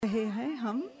रहे हैं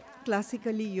हम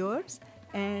क्लासिकली योर्स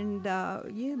एंड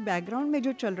ये बैकग्राउंड में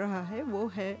जो चल रहा है वो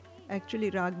है एक्चुअली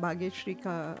राग बागेश्वरी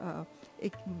का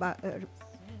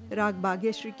राग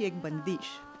बागेश्वरी की एक बंदिश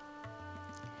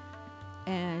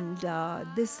and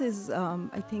this is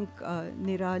I think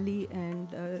Nirali and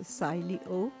Saili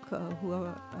Oak who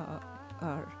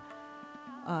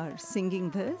are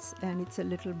singing this, and it's a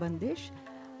little bandish.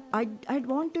 I'd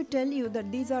want to tell you that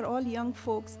these are all young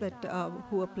folks that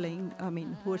who are playing,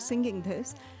 who are singing this.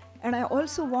 And I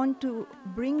also want to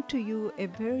bring to you a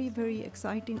very, very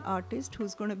exciting artist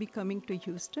who's going to be coming to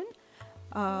Houston.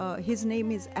 His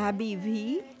name is Abby V.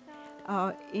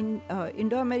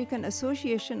 Indo-American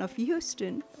Association of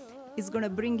Houston is going to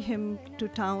bring him to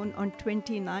town on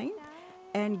 29th.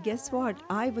 And guess what?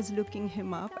 I was looking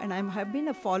him up, and I have been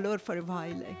a follower for a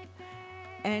while.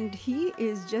 And he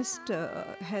is just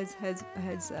has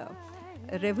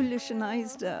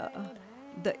revolutionized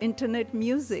the internet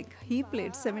music. He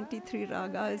played 73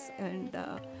 ragas, and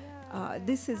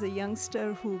this is a youngster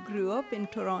who grew up in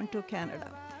Toronto, Canada.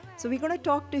 So we're going to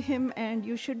talk to him, and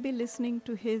you should be listening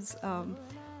to his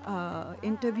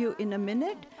interview in a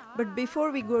minute. But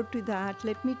before we go to that,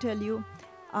 let me tell you,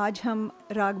 आज हम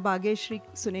राग बागेश्वरी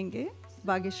सुनेंगे,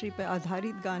 बागेश्वरी पे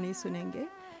आधारित गाने सुनेंगे.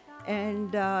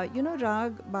 And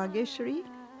Rag Bageshwari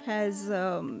has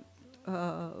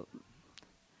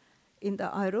in the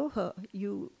Aroha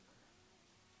you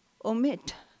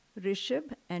omit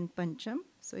Rishabh and Pancham,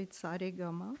 so it's Sare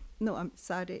Gama. No,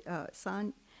 Sare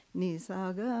San Ni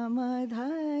Sa Ga Ma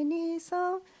Dha Ni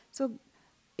Sa. So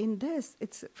in this,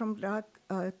 it's from Rag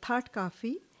Thaat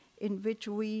Kafi, in which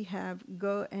we have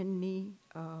Ga and Ni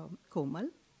Komal,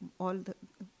 all the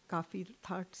Kafi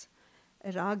Thats,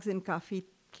 Rags in Kafi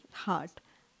Heart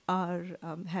are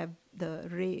have the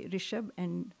Rishabh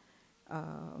and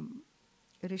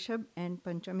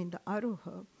Pancham in the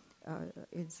Aroha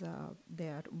is they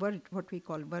are what we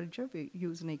call Varja, we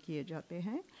use नहीं किए जाते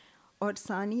हैं, और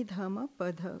Sani Dhama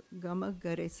Padha Gama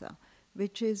Garesa,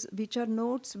 which are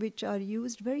notes which are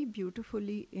used very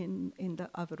beautifully in the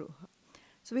Avaroha.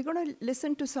 So we're going to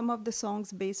listen to some of the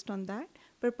songs based on that.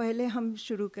 पर पहले हम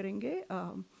शुरू करेंगे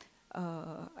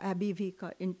Abby V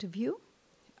का interview.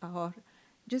 Or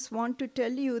just want to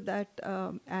tell you that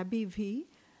Abby V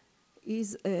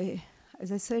is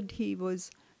as I said, he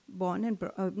was born in,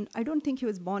 I don't think he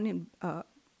was born in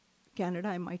Canada,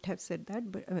 I might have said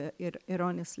that, but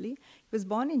erroneously. He was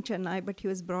born in Chennai, but he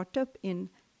was brought up in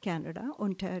Canada,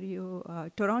 Ontario,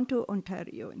 Toronto,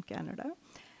 Ontario in Canada.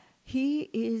 He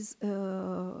is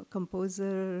a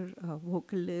composer, a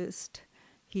vocalist,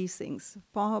 he sings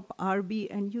pop, R&B,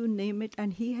 and you name it,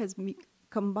 and he has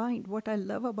combined, what I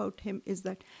love about him is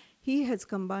that he has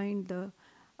combined the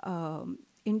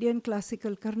Indian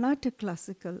classical, Carnatic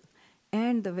classical,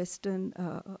 and the Western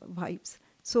vibes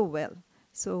so well.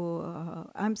 So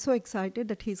I'm so excited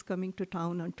that he's coming to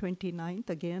town on 29th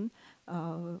again.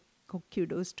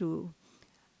 Kudos to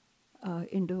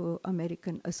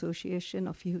Indo-American Association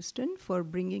of Houston for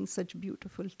bringing such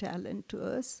beautiful talent to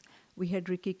us. We had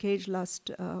Ricky Cage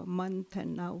last month,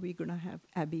 and now we're going to have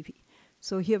Abby V.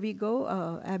 So here we go,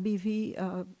 Abby V,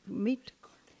 meet.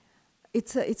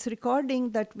 It's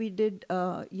recording that we did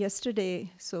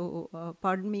yesterday, so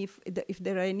pardon me if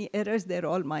there are any errors, they're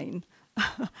all mine.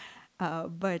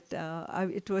 But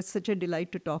it was such a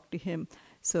delight to talk to him.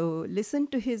 So listen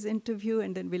to his interview,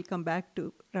 and then we'll come back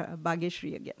to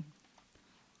Bageshwari again.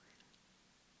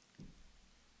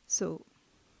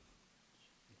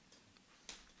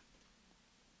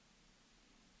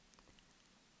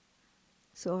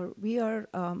 So we are,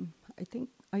 I think,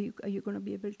 are you going to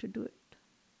be able to do it? I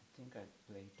think I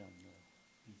played on the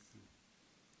PC.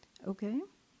 Okay.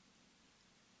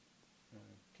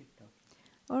 Keep talking.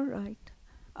 All right.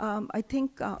 I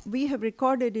think we have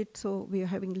recorded it, so we are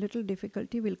having little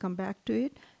difficulty. We'll come back to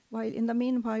it. While in the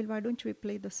meanwhile, why don't we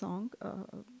play the song?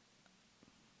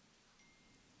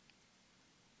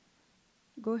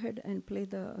 Go ahead and play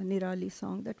the Nirali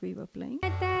song that we were playing.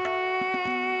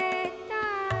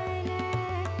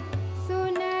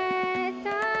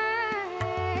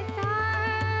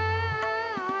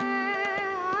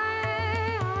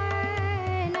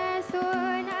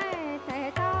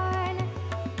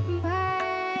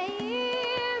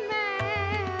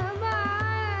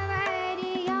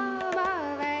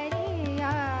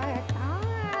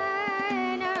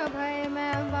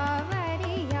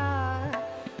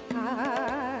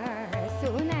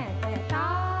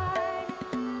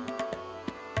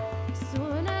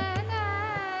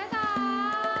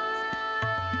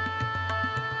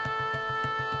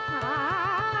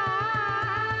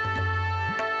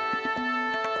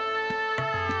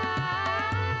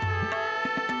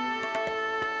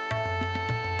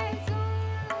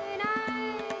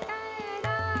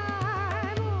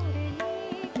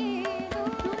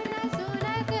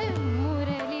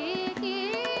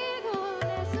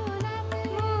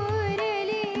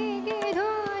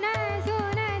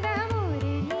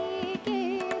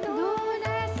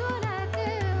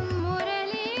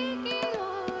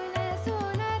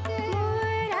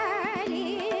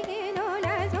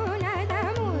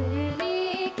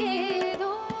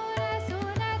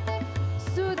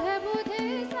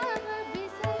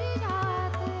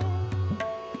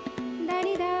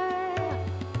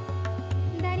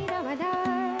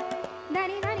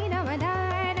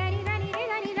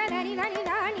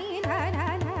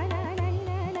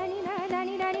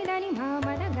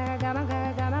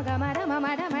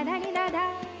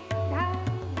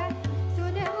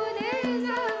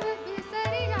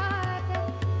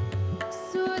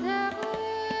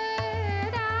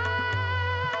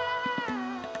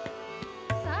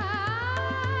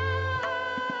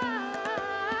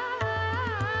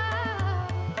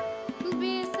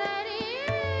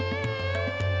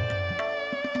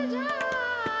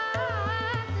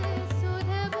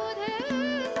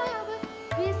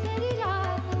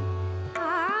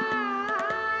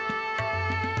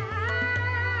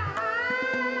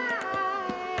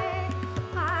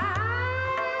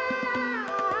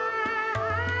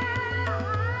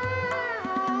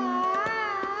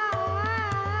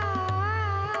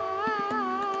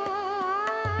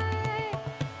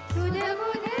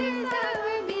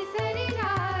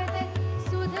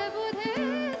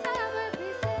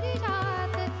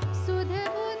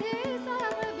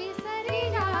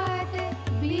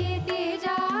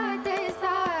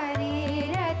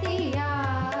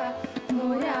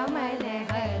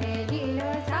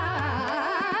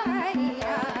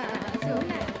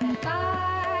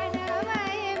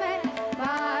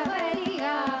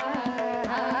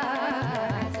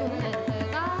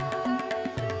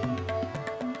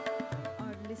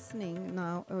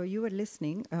 you were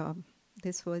listening,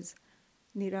 this was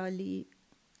Nirali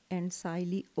and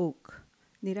Saili Oak.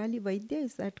 Nirali Vaidya,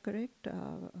 is that correct?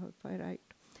 If I right?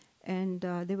 And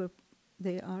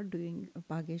they are doing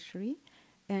Bhageshri.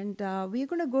 And we're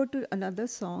going to go to another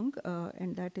song,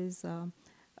 and that is a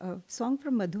song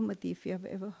from Madhumati, if you have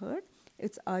ever heard.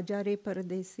 It's Ajare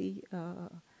Paradesi.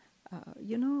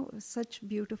 Such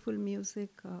beautiful music.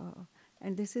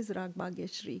 And this is Rag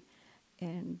Bhageshri.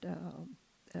 And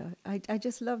I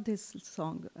just love this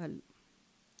song.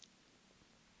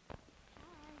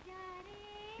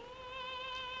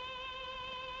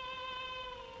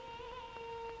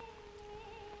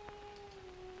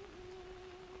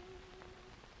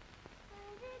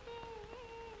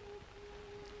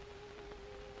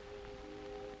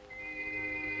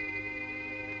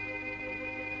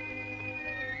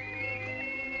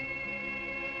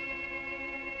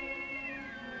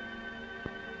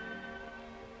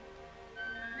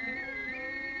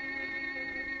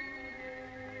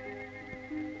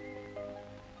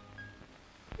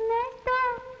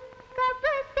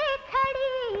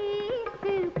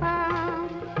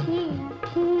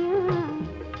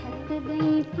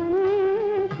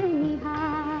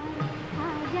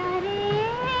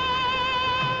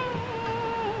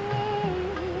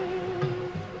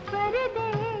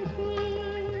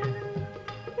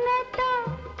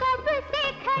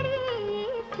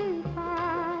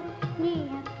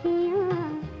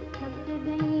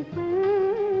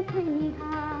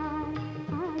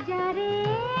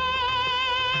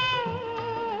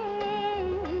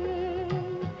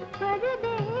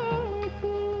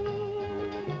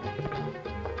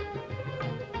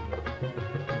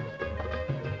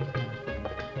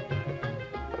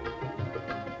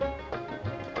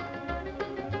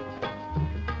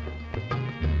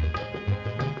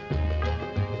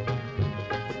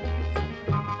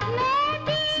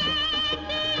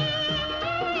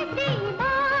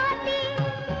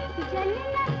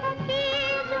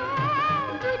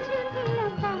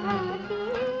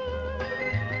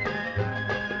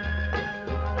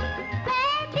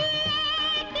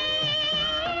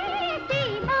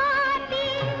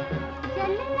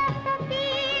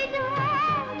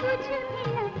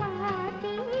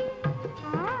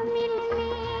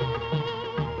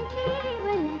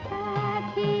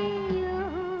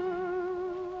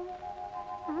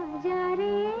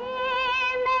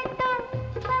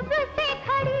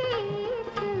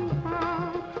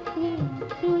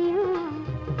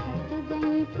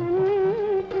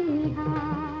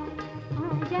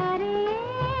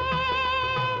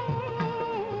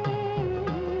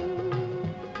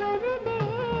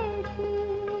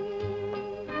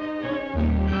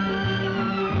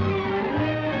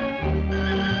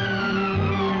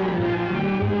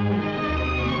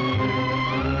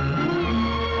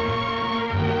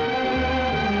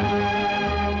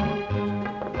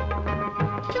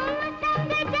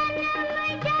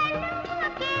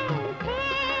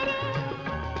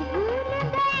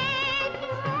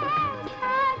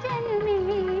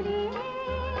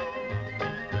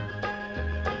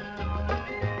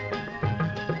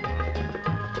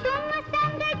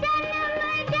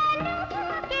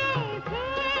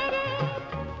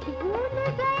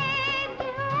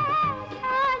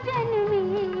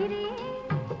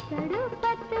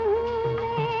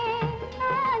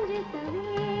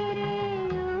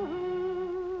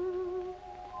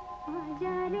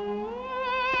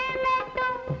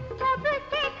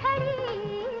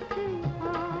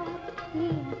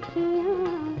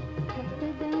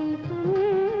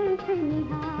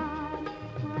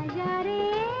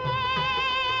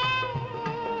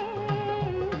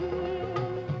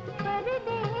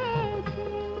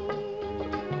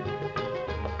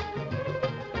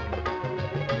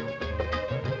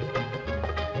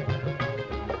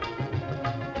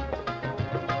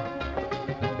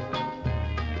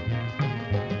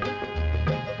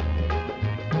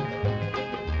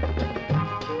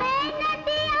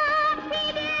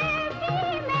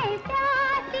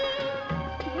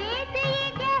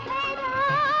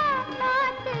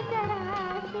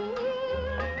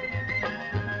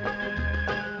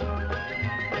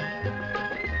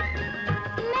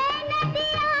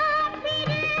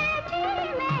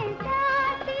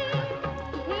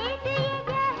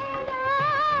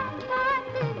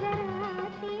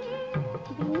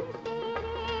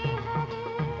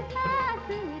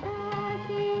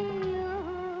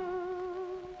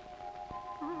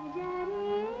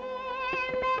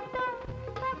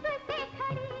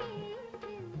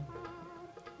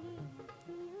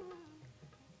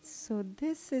 So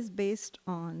this is based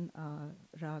on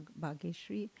Rag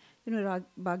Bhageshri. Rag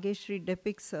Bhageshri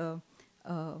depicts a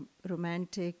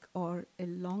romantic or a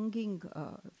longing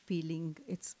feeling.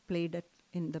 It's played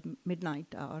in the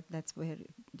midnight hour. That's where it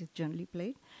is generally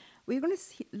played. We're going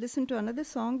to listen to another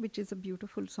song, which is a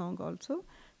beautiful song also,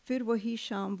 Fir Wahi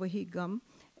Sham Wahi Gum,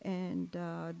 and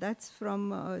that's from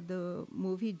the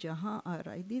movie Jahan Aa Raha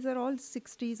Hai. These are all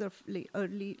 60s or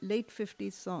late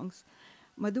 50s songs.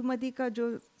 Madhumati का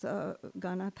जो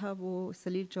गाना था वो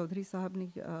सलील चौधरी साहब ने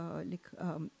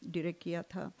direct किया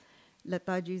था.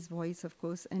 Lataji's voice, of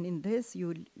course, and in this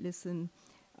you listen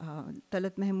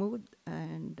Talat Mahmood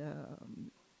and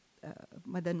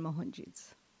Madan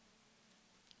Mohanji's.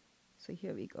 So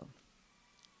here we go.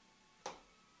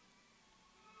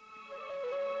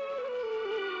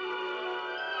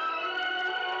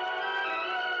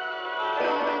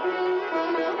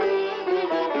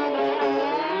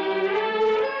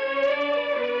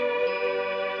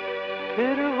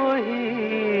 फिर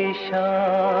वही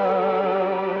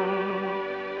शाम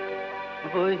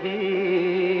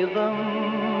वही गम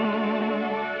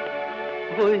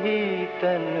वही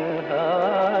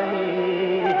तन्हाई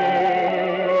है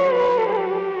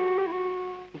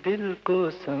दिल को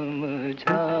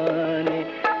समझाने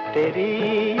तेरी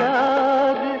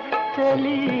याद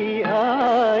चली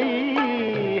आई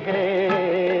है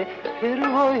फिर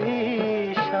वही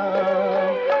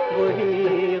शाम वही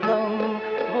गम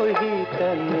वही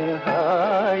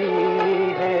तन्हाई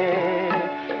है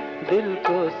दिल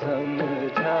को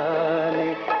समझाने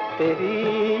तेरी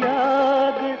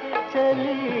याद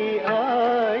चली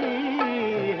आई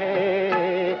है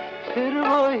फिर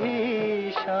वही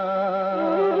शाम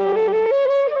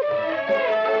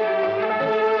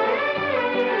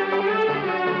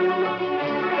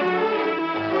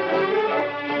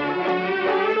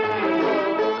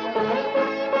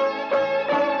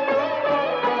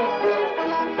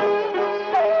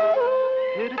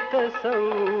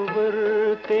तसव्वुर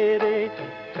तेरे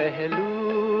पहलू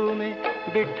में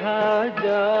बिठा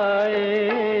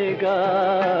जाएगा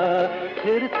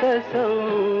फिर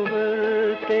तसव्वुर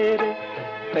तेरे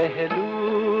पहलू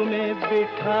में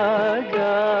बिठा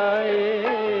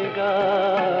जाएगा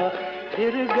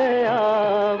फिर गया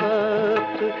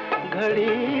वक्त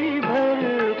घड़ी भर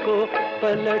को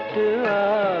पलट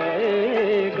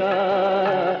आएगा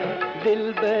दिल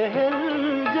बहल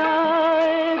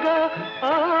जाएगा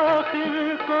आखिर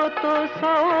को तो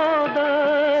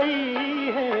सौदाई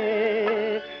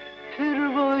है फिर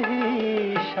वही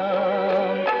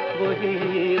शाम वही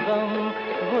गम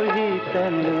वही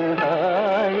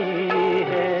तन्हाई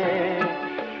है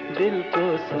दिल को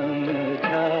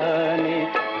समझाने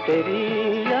तेरी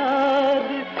याद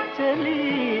चली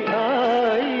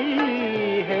आई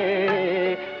है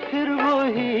फिर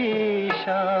वही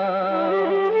शाम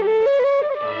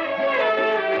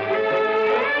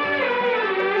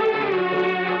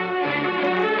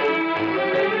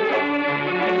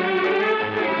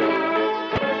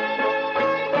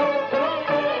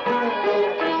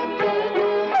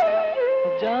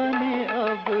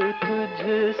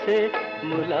से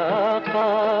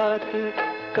मुलाकात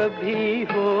कभी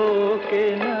हो के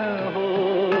न हो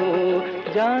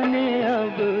जाने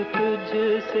अब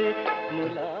तुझसे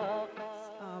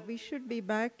मुलाकात. We should be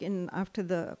back in after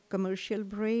the commercial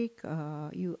break.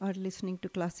 You are listening to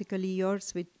Classically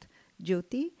Yours with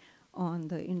Jyoti on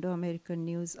the Indo-American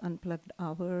News Unplugged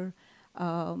Hour.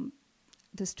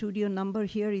 The studio number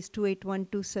here is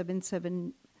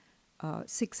 281-277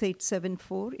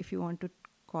 6874 if you want to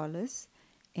call us.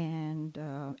 And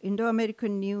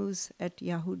Indo-American News at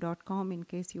yahoo.com in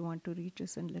case you want to reach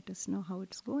us and let us know how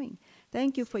it's going.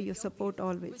 Thank you for your support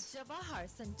always. With Jawahar,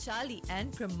 Sanchali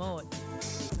and Pramod.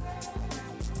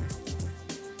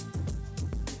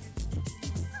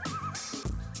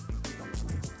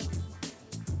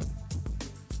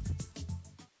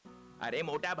 अरे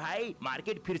मोटा भाई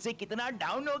market फिर से कितना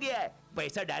down हो गया है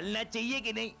पैसा डालना चाहिए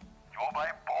कि नहीं जो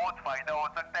भाई बहुत फायदा हो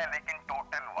सकता है लेकिन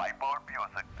टोटल वाइप आउट भी हो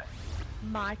सकता है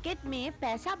मार्केट में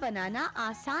पैसा बनाना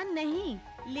आसान नहीं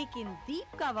लेकिन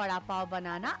दीप का वड़ा पाव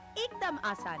बनाना एकदम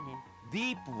आसान है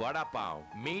Deep Vada Pav,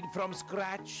 made from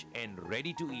scratch and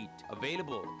ready to eat.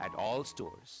 Available at all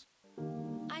stores.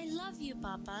 I love you,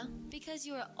 Papa, because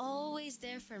you are always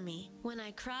there for me. When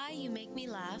I cry, you make me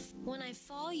laugh. When I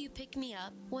fall, you pick me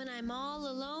up. When I'm all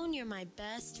alone, you're my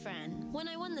best friend. When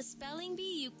I won the spelling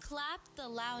bee, you clapped the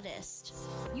loudest.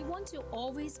 You want to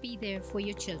always be there for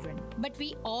your children. But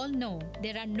we all know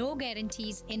there are no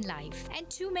guarantees in life. And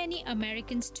too many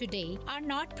Americans today are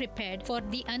not prepared for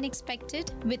the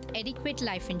unexpected with adequate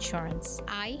life insurance.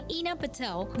 I, Ina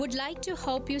Patel, would like to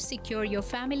help you secure your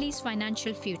family's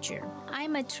financial future.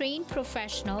 I'm a a trained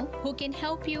professional who can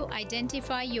help you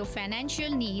identify your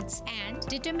financial needs and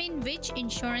determine which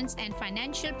insurance and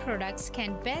financial products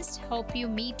can best help you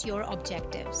meet your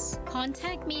objectives.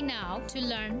 Contact me now to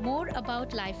learn more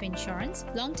about life insurance,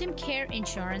 long-term care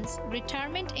insurance,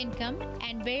 retirement income,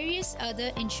 and various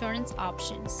other insurance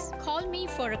options. Call me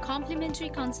for a complimentary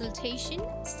consultation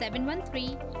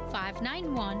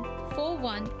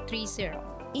 713-591-4130.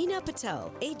 Ina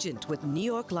Patel, agent with New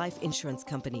York Life Insurance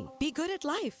Company. Be good at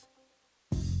life.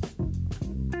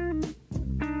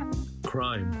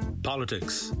 Crime,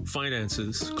 politics,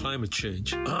 finances, climate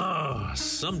change.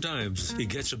 Sometimes it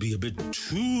gets to be a bit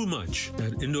too much.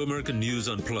 At Indo-American News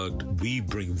Unplugged, we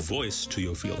bring voice to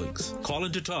your feelings. Call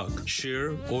in to talk,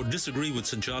 share, or disagree with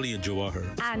Sanchali and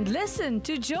Jawahar. And listen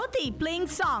to Jyoti playing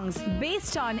songs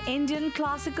based on Indian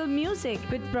classical music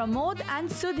with Pramod and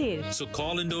Sudhir. So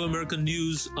call Indo-American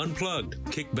News Unplugged.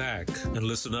 Kick back and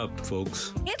listen up,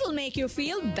 folks. It'll make you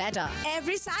feel better.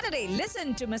 Every Saturday,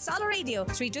 listen to Masala Radio,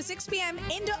 3 to 6 p.m.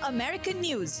 Indo-American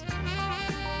News.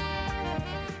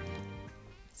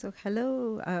 So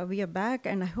hello, we are back,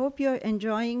 and I hope you're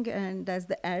enjoying. And as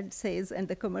the ad says and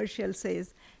the commercial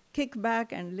says, kick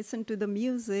back and listen to the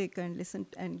music and listen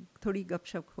and thodi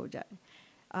gupshup ho jaye.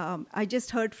 I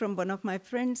just heard from one of my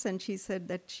friends, and she said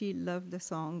that she loved the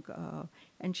song,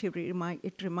 and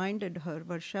it reminded her,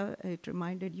 Varsha, it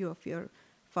reminded you of your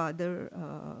father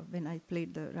when I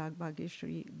played the Rag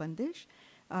Bhageshwari Bandish.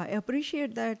 I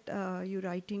appreciate that you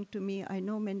writing to me. I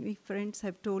know many friends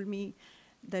have told me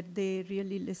that they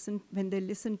really listen. When they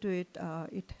listen to it,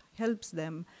 it helps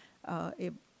them.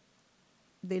 They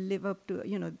live up to,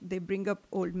 they bring up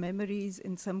old memories.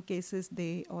 In some cases,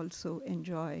 they also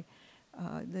enjoy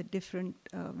the different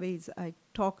ways I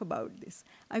talk about this.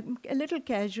 I'm a little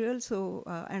casual, so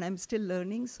and I'm still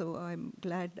learning, so I'm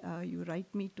glad you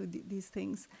write me to these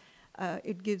things.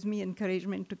 It gives me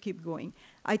encouragement to keep going.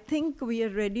 I think we are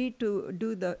ready to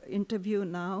do the interview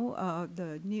now.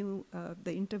 The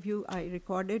interview I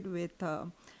recorded with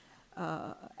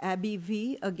Abby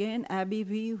V. Again, Abby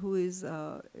V, who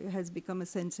has become a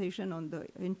sensation on the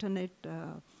internet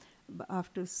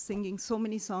after singing so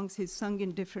many songs. He's sung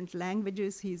in different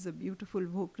languages. He's a beautiful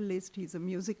vocalist. He's a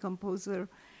music composer,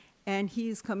 and he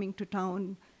is coming to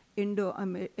town.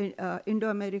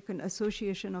 Indo-American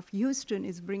Association of Houston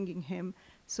is bringing him.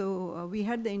 So we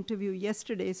had the interview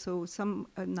yesterday, so some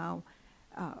now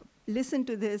listen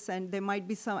to this, and there might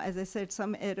be some, as I said,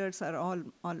 some errors are all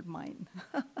mine.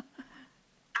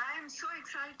 I'm so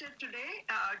excited today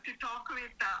to talk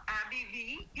with Abby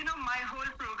V. My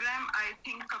whole program, I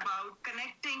think about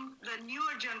connecting the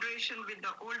newer generation with the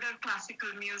older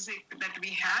classical music that we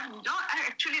have.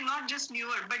 Actually, not just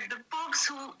newer, but the folks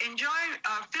who enjoy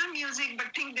film music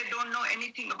but think they don't know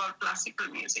anything about classical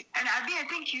music. And Abby, I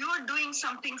think you are doing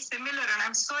something similar, and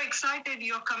I'm so excited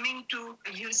you're coming to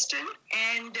Houston,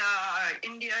 and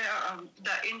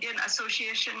the Indian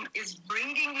Association is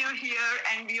bringing you here,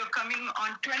 and you're coming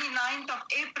on 29th of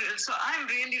April. So I'm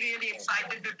really, really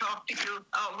excited to talk to you.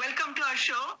 Welcome to our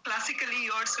show, Classically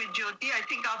Yours with Jyoti. I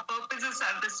think our purposes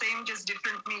are the same, just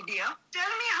different media.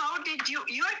 Tell me, how did you are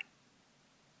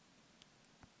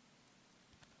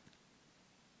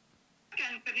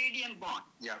Canadian born.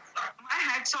 Yeah. My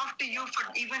hats off to you for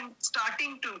even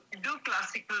starting to do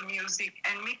classical music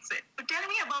and mix it. But tell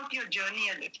me about your journey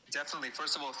a little. Definitely.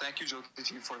 First of all, thank you,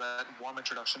 Jyoti, for that warm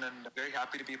introduction, and very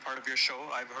happy to be a part of your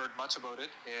show. I've heard much about it.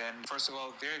 And first of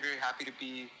all, very, very happy to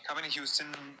be coming to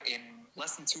Houston in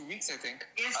less than 2 weeks, I think.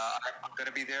 Yes. I'm going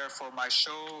to be there for my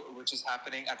show, which is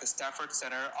happening at the Stafford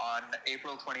Center on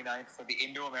April 29th for the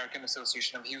Indo-American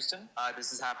Association of Houston.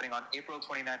 This is happening on April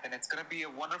 29th, and it's going to be a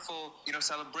wonderful,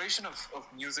 celebration of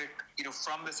music,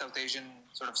 from the South Asian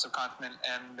sort of subcontinent.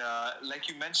 And like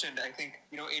you mentioned, I think,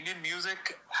 Indian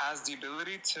music has the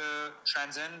ability to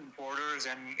transcend borders,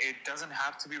 and it doesn't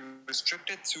have to be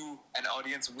restricted to an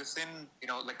audience within,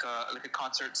 like a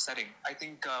concert setting. I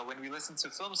think when we listen to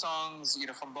film songs,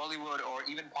 from Bollywood or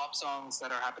even pop songs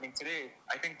that are happening today,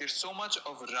 I think there's so much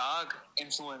of rag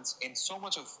influence in so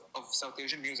much of South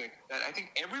Asian music that I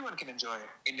think everyone can enjoy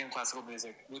Indian classical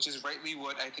music, which is rightly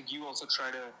what I think you also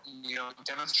try to,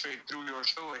 demonstrate through your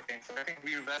show, I think. So I think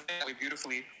we resonate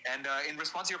beautifully. And in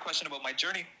response to your question about my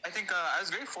journey, I think I was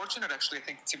very fortunate, actually, I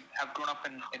think, to have grown up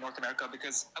in North America,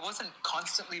 because I wasn't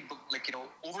constantly,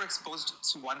 overexposed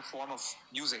to one form of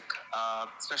music,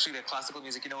 especially the classical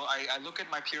music. I look at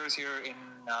my peers here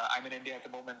I'm in India at the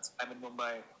moment, I'm in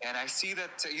Mumbai, and I see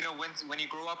that, when you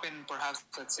grow up in perhaps,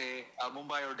 let's say,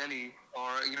 Mumbai or Delhi,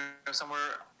 or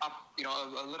somewhere up,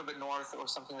 a little bit north or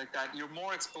something like that, you're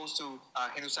more exposed to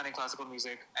Hindustani classical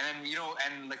music. And then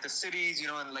and like the cities,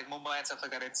 and like Mumbai and stuff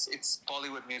like that, it's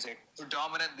Bollywood music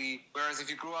predominantly. Whereas if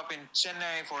you grew up in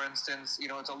Chennai, for instance,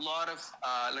 it's a lot of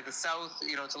like the south,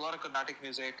 it's a lot of Carnatic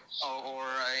music, or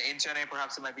in Chennai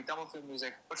perhaps it might be Tamil film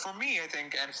music. But for me, I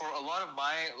think, and for a lot of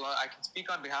I can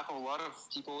speak on behalf of a lot of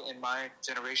people in my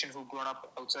generation who've grown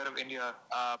up outside of India.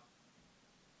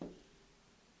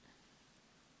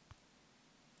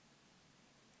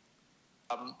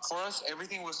 For us,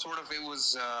 everything was sort of, it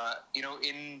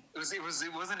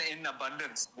wasn't in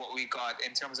abundance what we got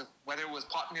in terms of whether it was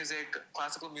pop music,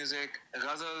 classical music,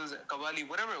 ghazals, qawwali,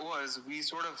 whatever it was.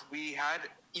 We had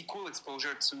equal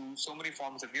exposure to so many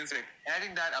forms of music, and I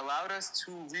think that allowed us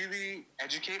to really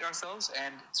educate ourselves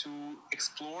and to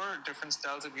explore different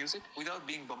styles of music without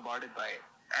being bombarded by it.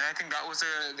 And I think that was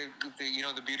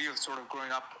the beauty of sort of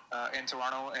growing up in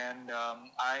Toronto. And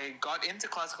I got into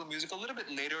classical music a little bit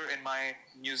later in my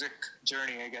music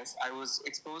journey, I guess. I was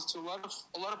exposed to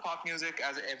a lot of pop music,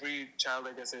 as every child,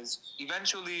 I guess, is.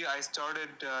 Eventually, I started,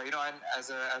 as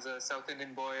a South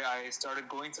Indian boy, I started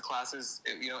going to classes,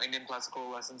 Indian classical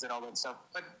lessons and all that stuff.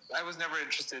 But I was never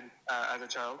interested as a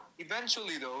child.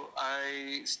 Eventually, though,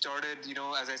 I started,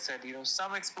 as I said,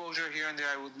 some exposure here and there.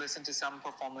 I would listen to some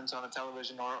performance on the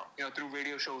television, or through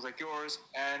radio shows like yours,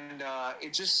 and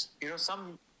it just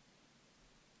some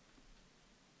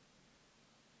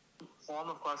form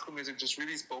of classical music just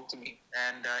really spoke to me,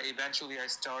 and eventually I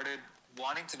started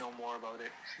wanting to know more about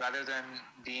it rather than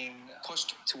being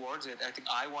pushed towards it. I think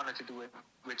I wanted to do it,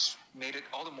 which made it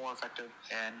all the more effective,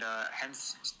 and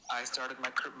hence I started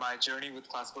my journey with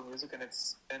classical music, and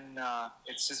it's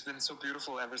just been so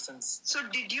beautiful ever since. So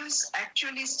did you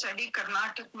actually study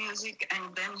Carnatic music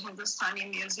and then Hindustani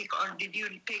music, or did you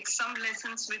take some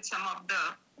lessons with some of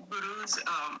the gurus,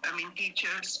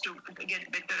 teachers, to get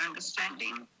better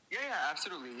understanding? Yeah,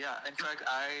 absolutely. Yeah. In fact,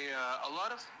 a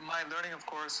lot of my learning, of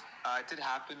course, had to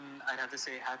happen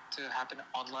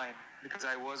online, because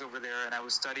I was over there and I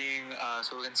was studying,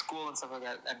 so in school and stuff like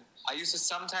that. And I used to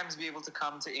sometimes be able to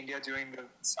come to India during the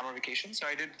summer vacation. So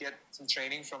I did get some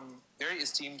training from very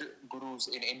esteemed gurus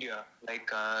in India, like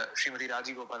Srimati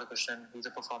Raji Gopalakrishnan, who's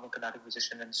a performing Carnatic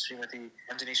musician, and Srimati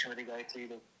Gayatri,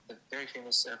 the very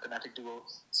famous Carnatic duo.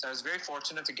 So I was very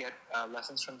fortunate to get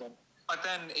lessons from them. But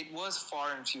then it was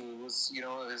far and few. It was,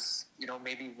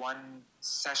 maybe one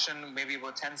session, maybe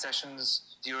about 10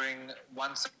 sessions during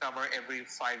one summer every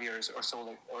 5 years or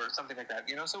so, or something like that.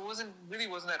 So it wasn't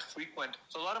that frequent.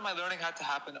 So a lot of my learning had to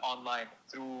happen online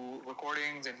through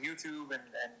recordings and YouTube and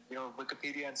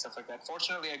Wikipedia and stuff like that.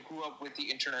 Fortunately, I grew up with the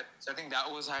internet. So I think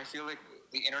I feel like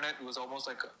the internet was almost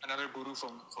like another guru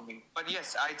for me. But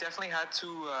yes, I definitely had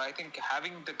to, I think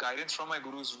having the guidance from my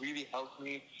gurus really helped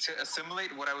me to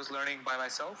assimilate what I was learning by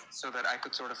myself, so that I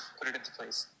could sort of put it into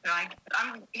place. Right.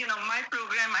 My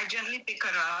program, I generally pick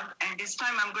a rag, and this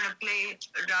time I'm going to play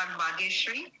Rag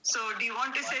Bhageshri. So do you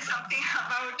want to say something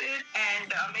about it,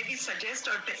 and maybe suggest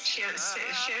or share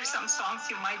some songs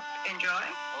you might enjoy?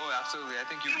 Oh, absolutely. I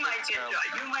think you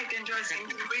might enjoy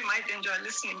singing. We might enjoy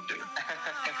listening to.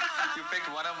 You picked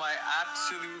one of my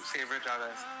absolute favorite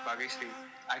ragas, Bhageshri.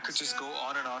 I could just go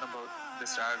on and on about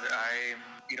this rag.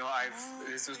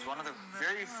 This was one of the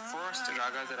very first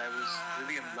ragas that I was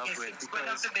really in love with, because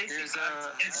one of the basic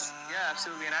ragas. Yeah,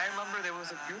 absolutely. And I remember there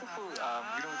was a beautiful,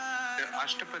 the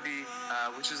Ashtapadi,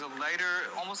 which is a lighter,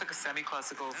 almost like a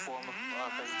semi-classical form of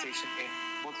presentation in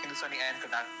both Hindustani and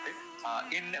Carnatic.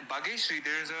 In Bhageshri,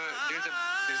 there's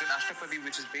an Ashtapadi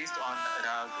which is based on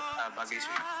Rag Bhageshri.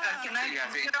 Can I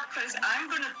interrupt first? I'm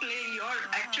going to play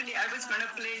I was going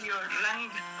to play your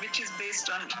Rang, which is based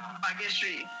on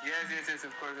Bhageshri. Yes,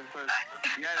 of course.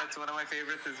 Yeah, that's one of my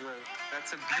favorites as well.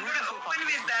 That's a beautiful I'm going to open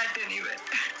with that anyway.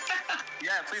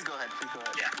 Yeah, please go ahead.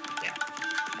 Yeah.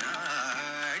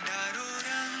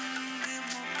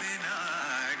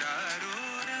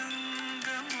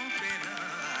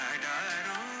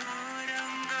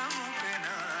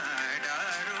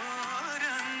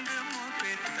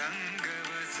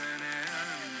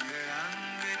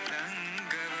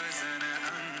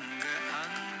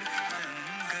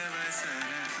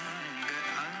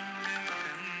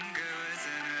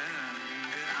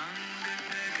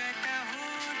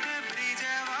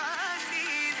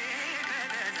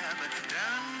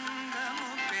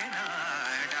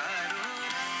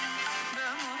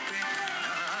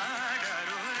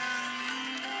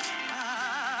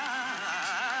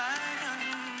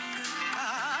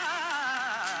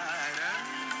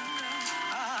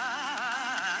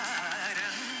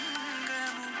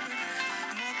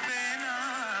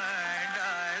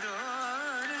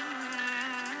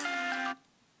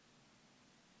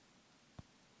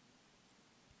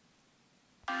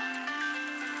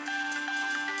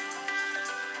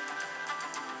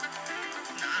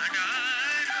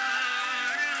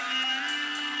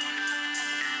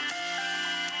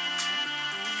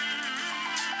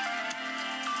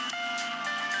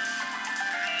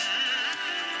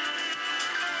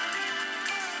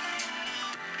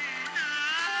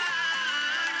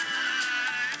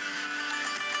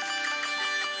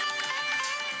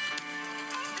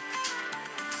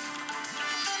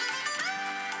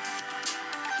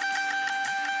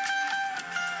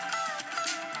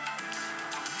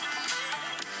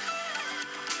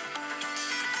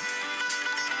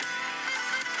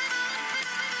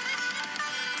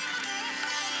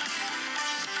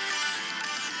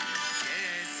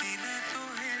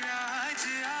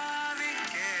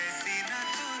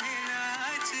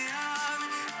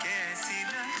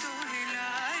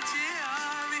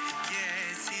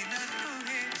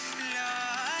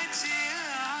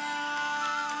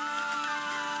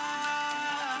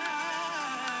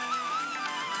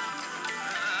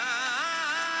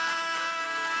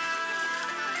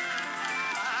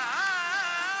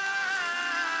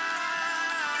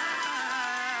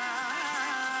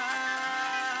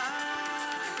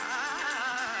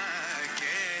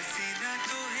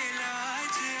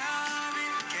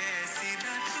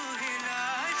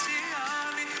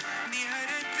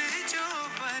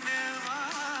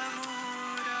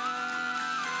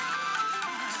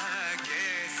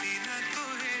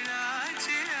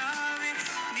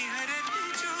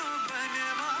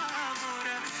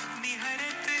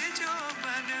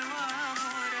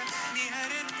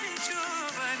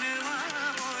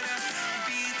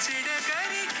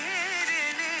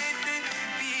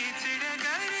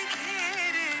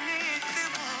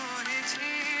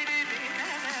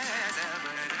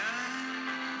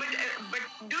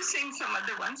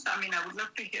 other ones. I mean, I would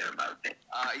love to hear about it.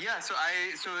 So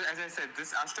as I said,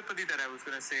 this Ashtapadi that I was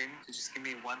gonna sing. Just give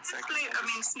me 1 second.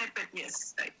 Snippet.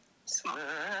 Yes, right. Small.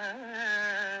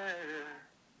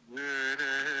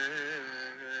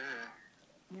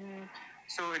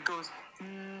 So it goes.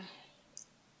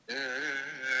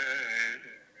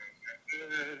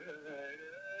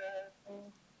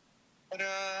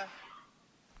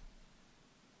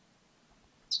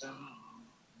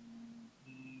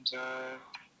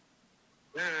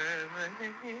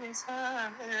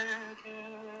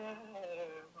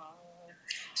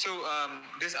 So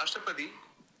this Ashtapadi.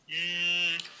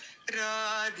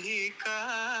 Radhika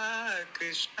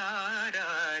Krishna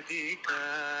Radhika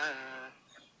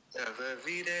Tava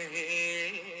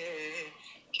Virahe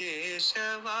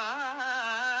Keshava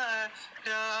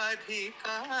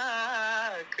Radhika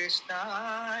Krishna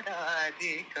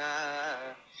Radhika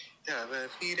Tava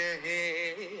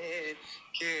Virahe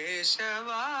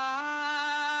Keshava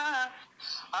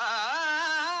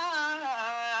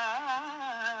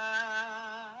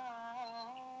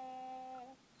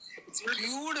It's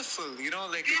beautiful,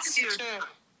 like it's such a,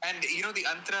 and the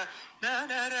antra na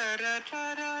na ra ra ra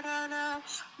ra ra la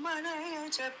manaya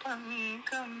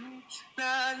japankam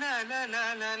la la la la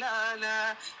la la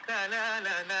la la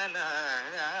la la la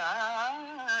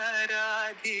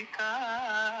Radhika.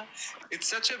 It's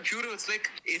such a beautiful.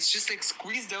 It's just like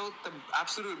squeezed out the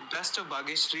absolute best of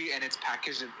Bhagyashree and it's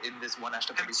packaged in this one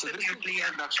Ashtapadi. So this is the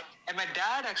production. And my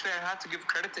dad, actually, I have to give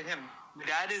credit to him. My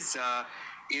dad is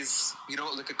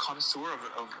like a connoisseur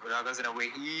of ragas in a way.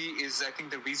 He is, I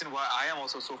think, the reason why I am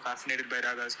also so fascinated by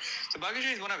ragas. So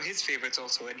Bhagyashree is one of his favorites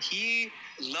also, and he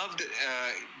loved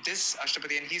this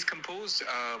Ashtapadi, and he's composed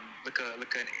like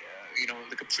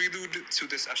a prelude to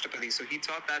this Ashtapadi. So he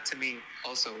taught that to me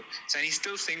also. So, and he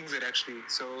still sings it actually.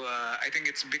 So I think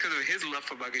it's because of his love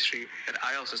for Bhagyashree that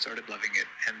I also started loving it.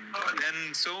 And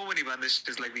then so many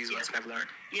bandishes like these ones that I've learned.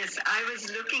 Yes, I was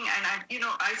looking, and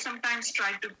I sometimes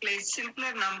try to play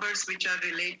simpler numbers which are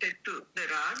related to the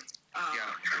rag.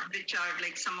 Which are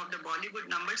like some of the Bollywood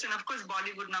numbers, and of course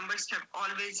Bollywood numbers have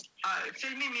always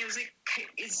filmy music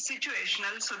is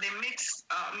situational, so they mix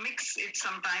it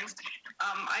sometimes.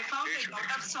 I found a lot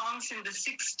of songs in the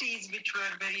 60s which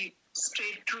were very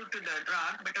straight true to the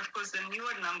rag, but of course the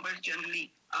newer numbers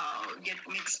generally get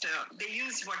mixed. They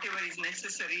use whatever is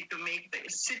necessary to make the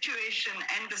situation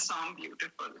and the song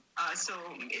beautiful.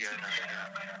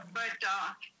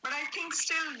 But I think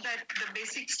still that the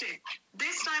basic state.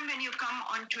 This time when you come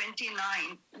on 29,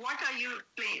 what are you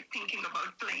thinking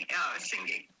about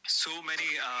singing? So many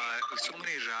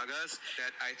ragas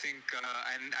that I think,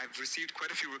 and I've received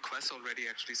quite a few requests already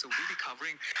actually. So we'll be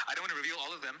covering, I don't want to reveal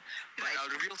all of them, but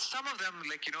I'll reveal some of them,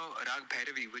 like, Rag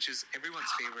Bhairavi, which is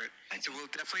everyone's favorite. So we'll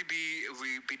definitely be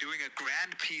doing a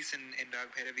grand piece in Rag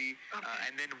Bhairavi,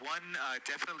 and then one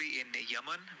definitely in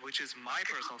Yaman, which is my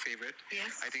personal favorite.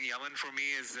 Yes. I think Yaman for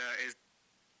me is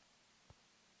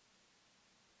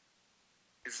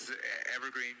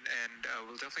evergreen, and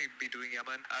we'll definitely be doing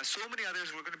Yaman. So many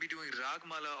others. We're going to be doing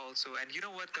Ragmala also, and you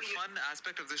know what? The fun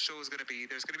aspect of this show is going to be,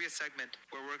 there's going to be a segment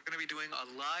where we're going to be doing a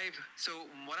live. So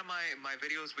one of my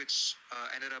videos which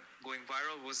ended up going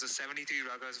viral was the 73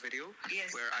 Ragas video,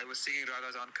 where I was singing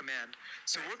Ragas on command.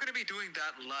 So we're going to be doing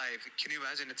that live. Can you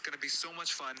imagine? It's going to be so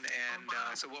much fun, and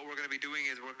so what we're going to be doing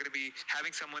is we're going to be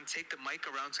having someone take the mic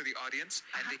around to the audience,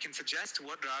 and they can suggest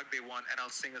what rag they want, and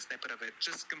I'll sing a snippet of it,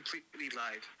 just completely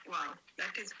live. Wow,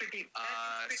 that is pretty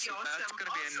so awesome. That's going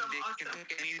to be, and they can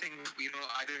pick anything,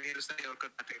 either Hindustani or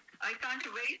Carnatic. I can't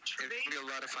wait. It's going to be a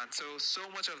lot of fun. So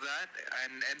much of that,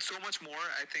 and so much more,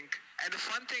 I think. And the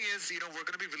fun thing is, we're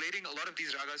going to be relating a lot of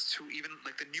these ragas to even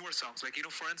like the newer songs. Like,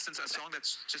 for instance, a song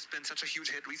that's just been such a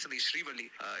huge hit recently, Srivalli.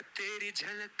 Teri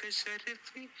jhalak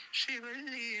sharfi,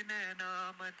 Srivalli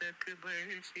naina madak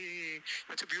barfi.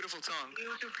 That's a beautiful song.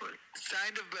 Beautiful.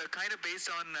 Kind of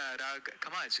based on Rag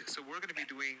Kamaj. So we're going to be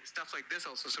doing stuff like this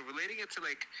also. So relating it to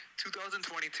like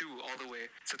 2022 all the way.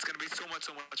 So it's going to be so much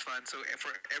fun. So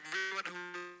for everyone who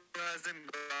hasn't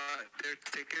got their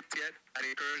tickets yet, I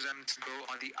encourage them to go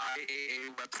on the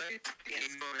IAA website, the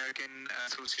Indo-American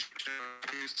Association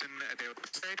of Houston, their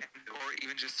website, or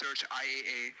even just search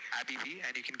IAA ABV,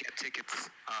 and you can get tickets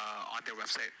on their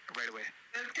website right away.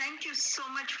 Well, thank you so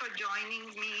much for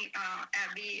joining me,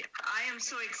 Abby. I am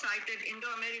so excited.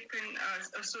 Indo-American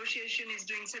Association is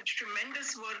doing such tremendous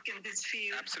tremendous work in this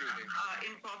field. Absolutely.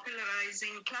 In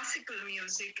popularizing classical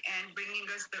music and bringing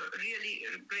us the really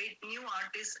great new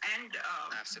artists and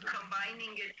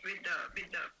combining it with the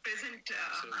present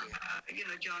genre.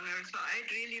 So I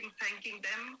really am thanking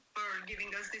them for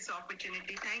giving us this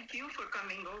opportunity. Thank you for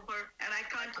coming over, and I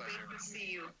can't wait to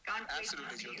see you.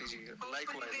 Absolutely, Jyoti ji.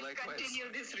 Likewise. Continue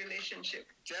this relationship.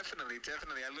 Definitely.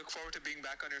 I look forward to being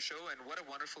back on your show, and what a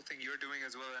wonderful thing you're doing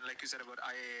as well. And like you said about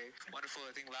IAA, wonderful.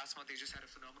 I think last month he just had a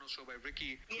phenomenal show by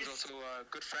Ricky, who's also a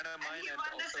good friend of mine. And he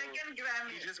won the second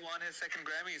Grammy. He just won his second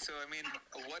Grammy. So I mean,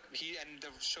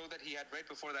 the show that he had right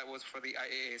before that was for the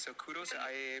IAA. So kudos to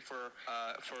IAA for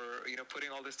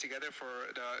putting all this together for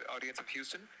the audience of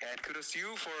Houston, and kudos to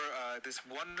you for this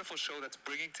wonderful show that's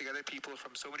bringing together people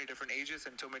from so many different ages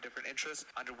and so many different interests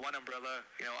under one umbrella,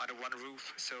 under one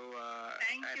roof. So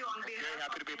thank you on behalf very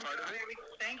happy to be a part of it.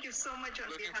 Thank you so much on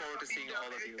Looking behalf forward to of seeing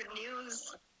all of you.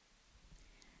 News.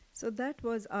 So that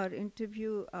was our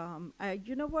interview.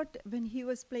 You know what? When he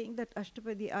was playing that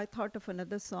Ashtapadi, I thought of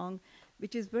another song,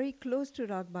 which is very close to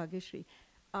Rag Bhageshri.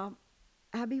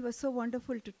 Abby was so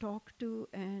wonderful to talk to,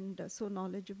 and so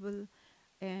knowledgeable,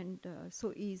 and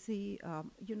so easy.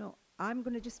 I'm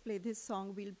going to just play this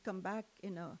song. We'll come back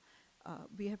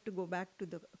we have to go back to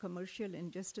the commercial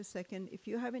in just a second. If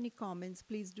you have any comments,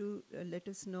 please do let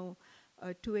us know.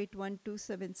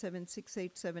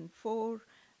 281-277-6874.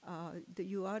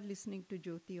 You are listening to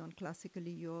Jyoti on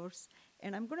Classically Yours,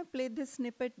 and I'm going to play this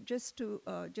snippet just to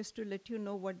let you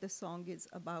know what the song is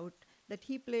about. That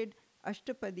he played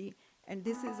Ashtapadi, and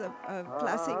this is a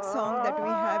classic song that we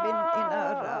have in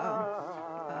our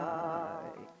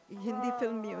Hindi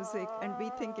film music, and we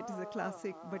think it is a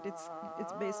classic, but it's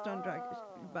based on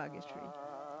Bhageshri.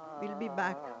 We'll be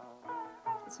back,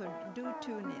 so do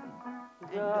tune in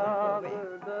and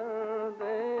don't go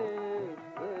away.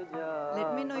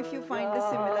 Let me know if you find the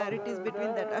similarities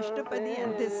between that Ashtapadi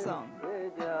and this song.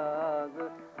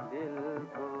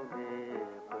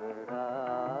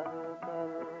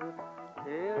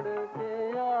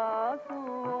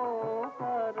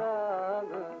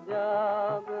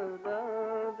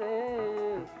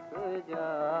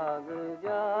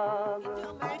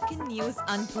 American News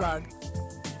Unplugged.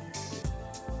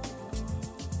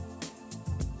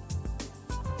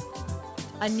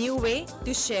 A new way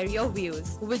to share your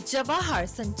views with Jawahar,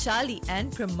 Sanchali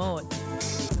and Pramod.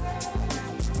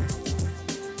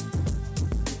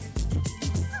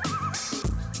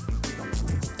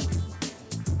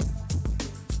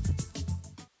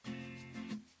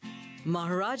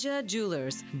 Maharaja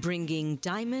Jewelers, bringing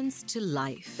diamonds to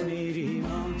life.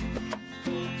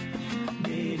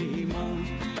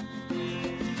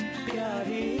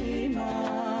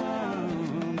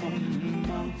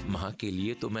 माँ के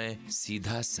लिए तो मैं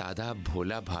सीधा साधा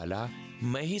भोला भाला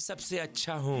मैं ही सबसे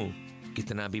अच्छा हूँ।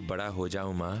 कितना भी बड़ा हो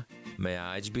जाऊँ माँ, मैं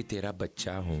आज भी तेरा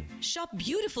बच्चा हूँ। Shop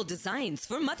beautiful designs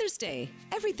for Mother's Day.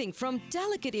 Everything from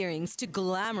delicate earrings to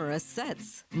glamorous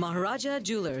sets. Maharaja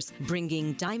Jewelers,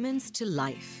 bringing diamonds to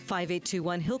life.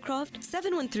 5821 Hillcroft,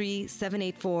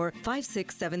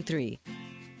 713-784-5673.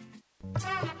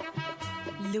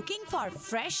 Looking for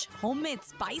fresh homemade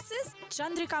spices?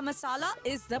 Chandrika Masala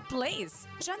is the place.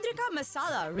 Chandrika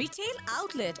Masala Retail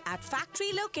Outlet at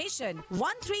Factory Location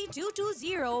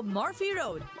 13220 Murphy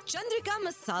Road. Chandrika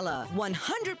Masala,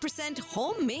 100%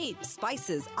 homemade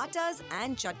spices, attas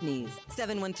and chutneys.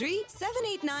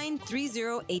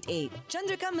 713-789-3088.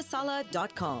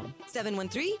 ChandrikaMasala.com.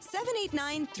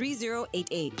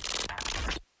 713-789-3088.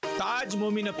 Taj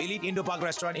Moomin of Elite Indo-Pak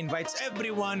Restaurant invites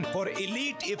everyone for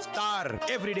Elite Iftar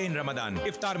every day in Ramadan.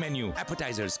 Iftar menu: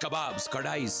 appetizers, kebabs,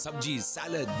 kadais, sabjis,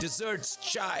 salad, desserts,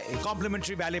 chai,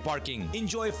 complimentary valet parking.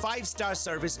 Enjoy 5-star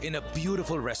service in a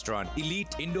beautiful restaurant.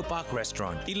 Elite Indo-Pak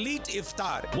Restaurant. Elite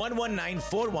Iftar,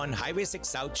 11941 Highway 6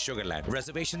 South, Sugarland.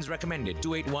 Reservations recommended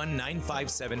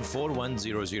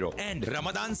 281-957-4100. And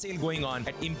Ramadan sale going on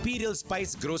at Imperial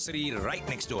Spice Grocery right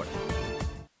next door.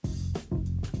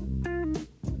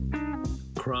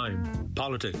 Crime,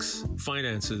 politics,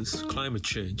 finances, climate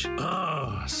change.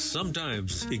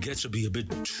 Sometimes it gets to be a bit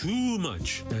too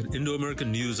much. At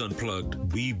Indo-American News Unplugged,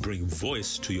 we bring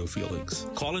voice to your feelings.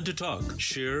 Call in to talk,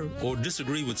 share, or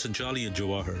disagree with Sanchali and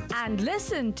Jawahar. And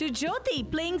listen to Jyoti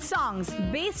playing songs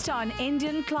based on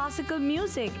Indian classical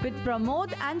music with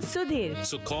Pramod and Sudhir.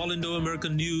 So call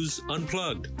Indo-American News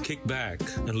Unplugged. Kick back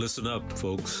and listen up,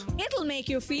 folks. It'll make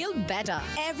you feel better.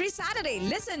 Every Saturday,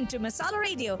 listen to Masala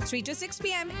Radio, 3 to 6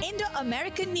 p.m.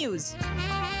 Indo-American News.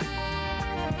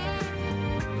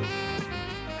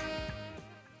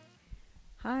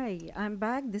 Hi, I'm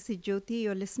back. This is Jyoti.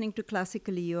 You're listening to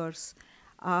Classically Yours.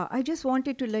 I just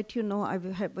wanted to let you know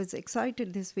was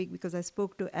excited this week because I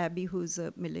spoke to Abby, who's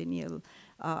a millennial.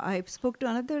 I spoke to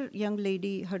another young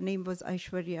lady. Her name was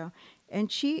Aishwarya,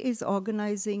 and she is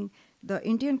organizing the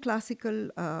Indian Classical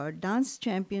Dance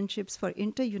Championships for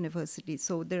inter-university.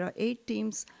 So there are 8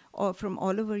 teams from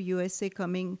all over USA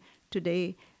coming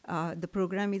today. The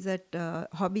program is at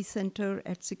Hobby Center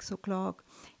at 6 o'clock.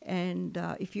 And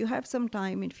if you have some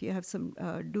time, if you have some,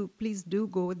 please do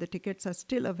go. The tickets are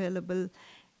still available.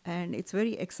 And it's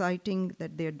very exciting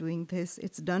that they're doing this.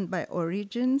 It's done by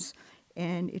Origins,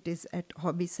 and it is at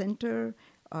Hobby Center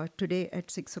today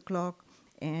at 6 o'clock.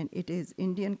 And it is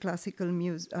Indian Classical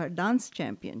Dance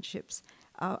Championships.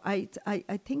 I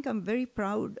think I'm very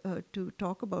proud to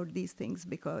talk about these things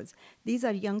because these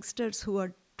are youngsters who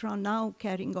are now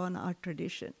carrying on our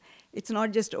tradition. It's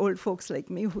not just old folks like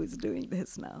me who's doing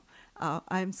this now.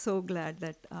 I'm so glad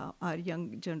that our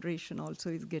young generation also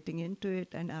is getting into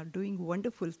it and are doing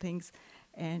wonderful things.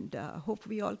 And hope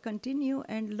we all continue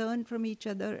and learn from each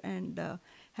other and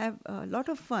have a lot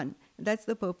of fun. That's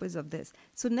the purpose of this.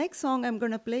 So next song I'm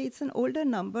going to play, it's an older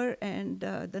number, and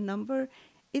the number,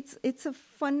 it's a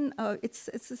fun, it's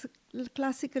a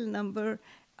classical number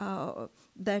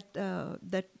that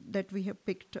we have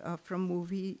picked from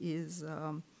movie is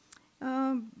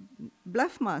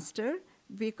Bluffmaster.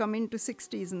 We come into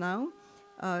 60s now.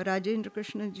 Rajendra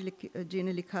Krishna ji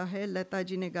ne likha hai, Lata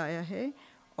ji ne gaya hai,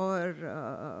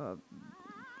 or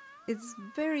it's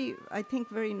very, I think,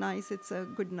 very nice. It's a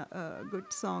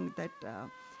good song that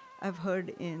I've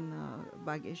heard in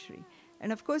Bageshri.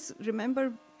 And of course,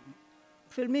 remember,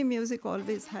 फिल्मी music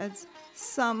always has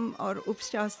some, और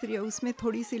उपशास्त्रीय उसमें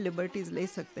थोड़ी सी liberties ले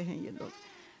सकते हैं ये लोग.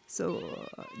 So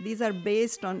these are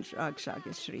based on राग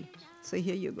शागेश्री. So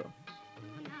here you go.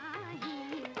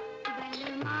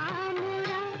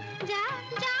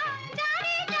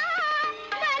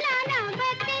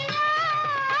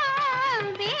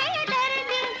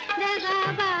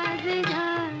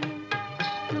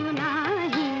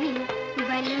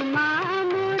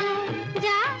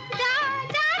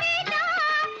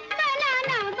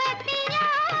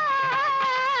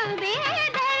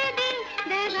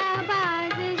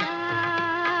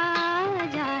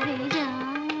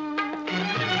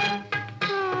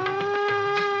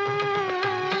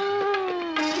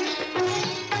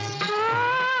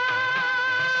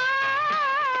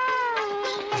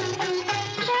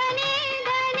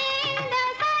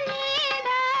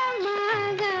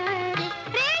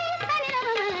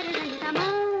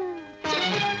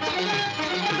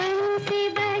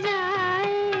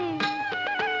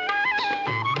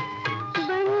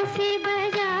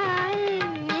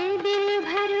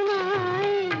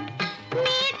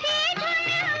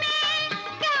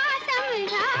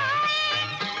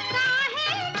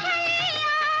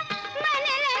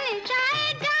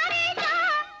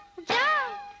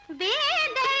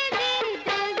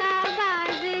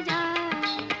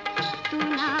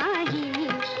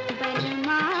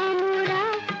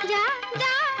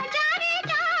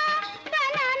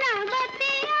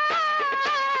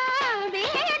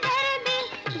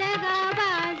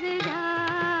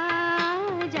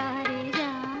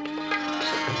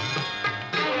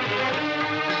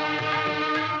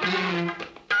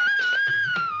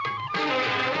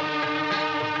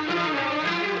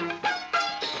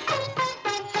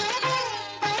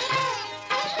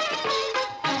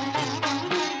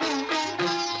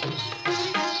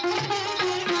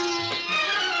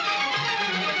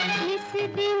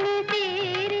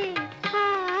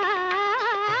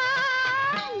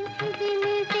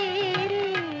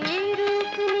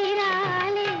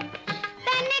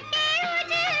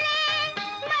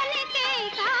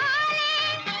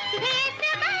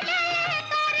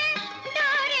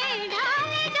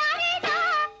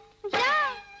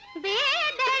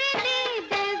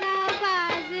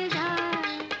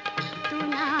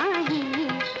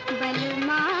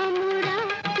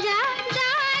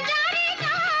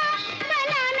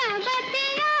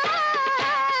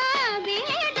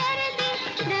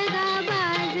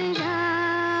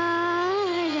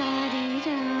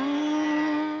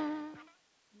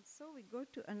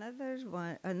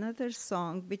 Another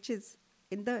song which is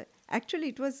actually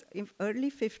it was in early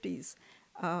 50s,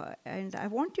 and I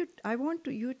want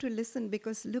you to listen,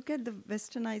 because look at the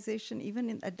westernization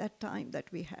even at that time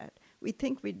that we had. We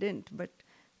think we didn't, but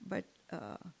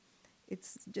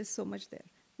it's just so much there.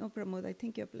 No, Pramod, I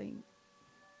think you're playing.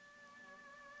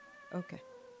 Okay,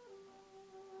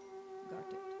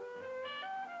 got it.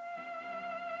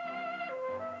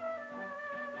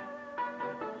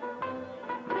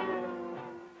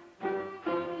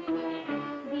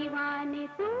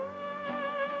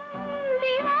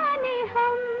 दीवाने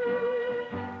हम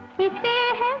किसे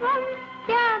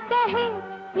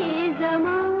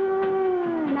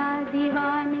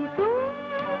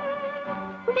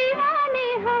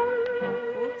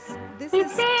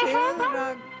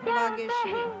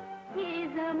Rageshri. ये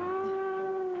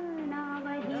ज़माना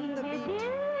वही है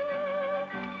दिल,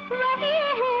 वही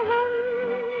है हम,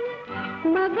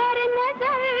 मगर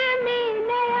नजर में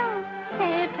नया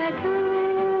है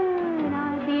फसाना,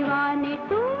 दीवाने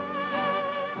तू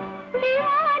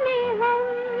दीवाने हम।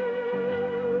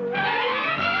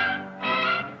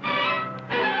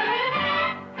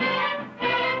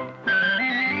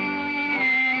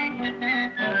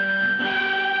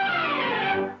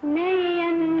 नए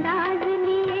अंदाज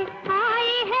लिए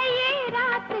आई है ये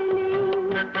रात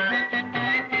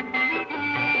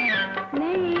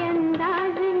नए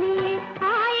अंदाज लिए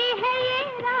आई है ये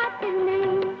रात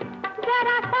नहीं,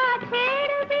 जरा सा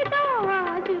छेड़ भी दो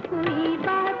आज कोई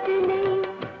बात नहीं।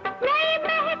 नई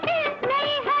महफिल नई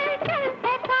हलचल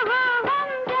है कहाँ हम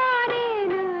जा रहे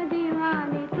न,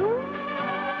 दीवाने तू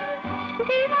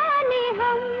दीवाने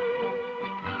हम,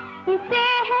 इसे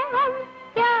है हम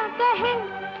क्या कहे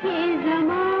ये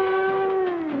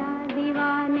ज़माना,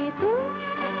 दीवाने तू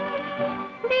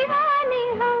दीवाने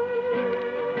हम।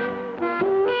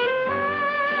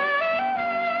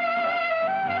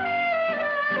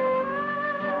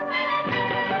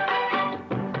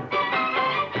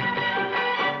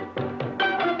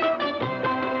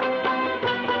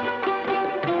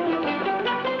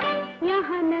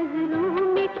 यहाँ नजरों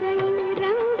में कई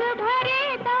रंग भरे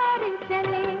दौर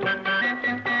चले,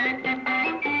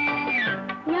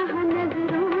 यहाँ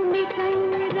नजरों में कई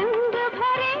रंग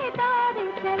भरे दौर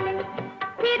चले,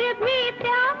 फिर भी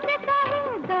प्यास कहे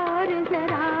दौर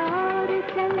जरा और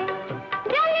चले।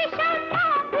 जले शम्मा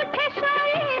उठे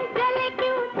शोले जले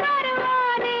क्यों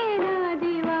परवाने न,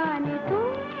 दीवाने तू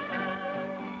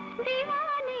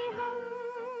दीवाने हम।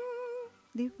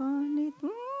 दीवाने तू.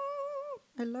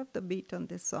 I love the beat on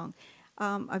this song.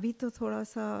 अभी तो थोड़ा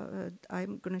सा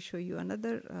I'm going to show you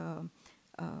another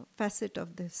facet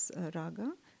of this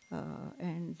raga,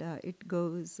 and it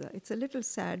goes. It's a little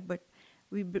sad, but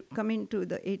we come into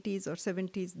the 80s or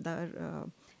 70s. They're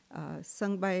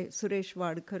sung by Suresh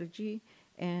Wadkar ji,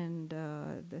 and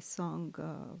the song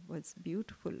was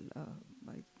beautiful,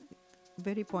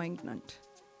 very poignant.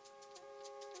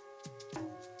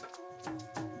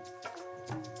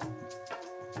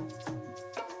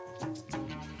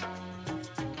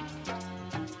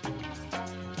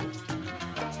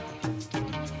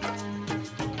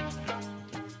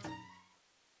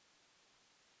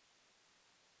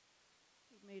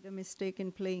 Made a mistake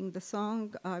in playing the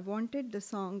song. I wanted the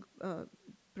song,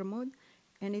 Pramod,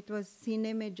 and it was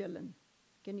Sine Mein Jalan.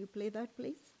 Can you play that,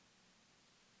 please?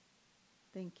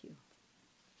 Thank you.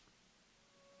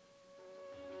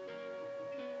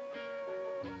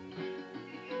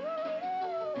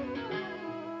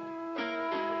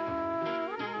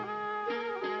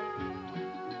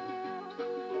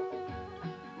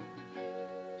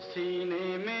 सीने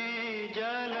में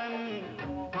जलन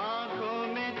आँखों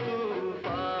में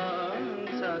तूफान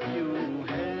सा क्यों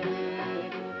है,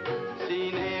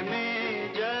 सीने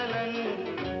में जलन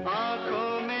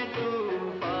आँखों में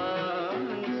तूफान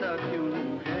सा क्यों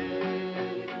है।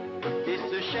 इस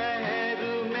शहर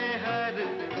में हर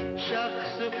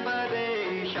शख्स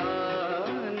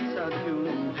परेशान सा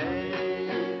क्यों है,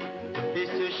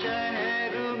 इस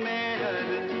शहर में हर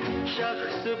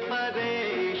शख्स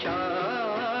परेशान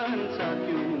सा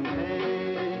क्यों है।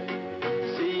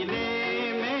 सीने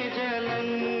में जलन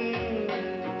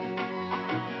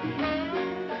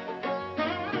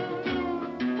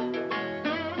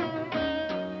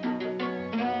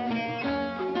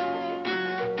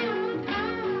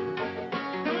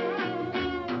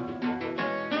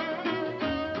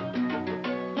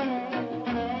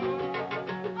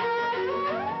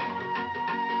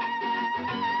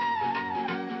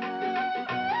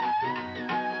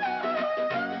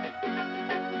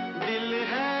दिल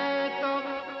है तो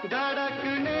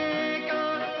धड़कने का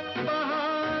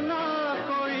बहाना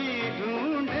कोई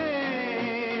ढूंढे,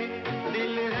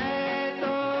 दिल है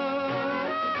तो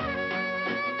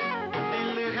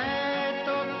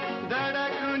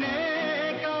धड़कने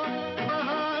का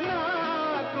बहाना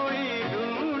कोई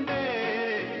ढूंढे।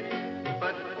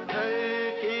 पत्थर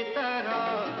की तरह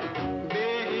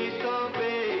बेहिसो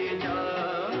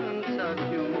बेजान सा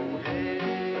क्यों है,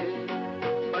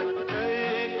 पत्थर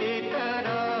की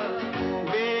तरह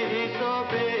बेहिसो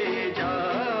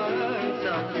बेजान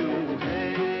सा क्यों है।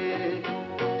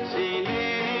 सीने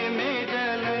में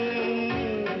जलन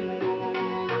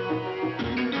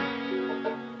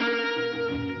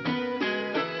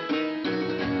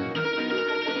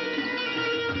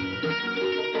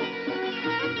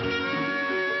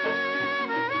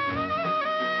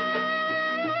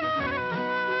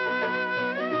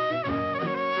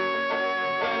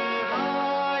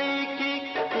तन्हाई की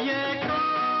ये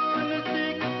कौन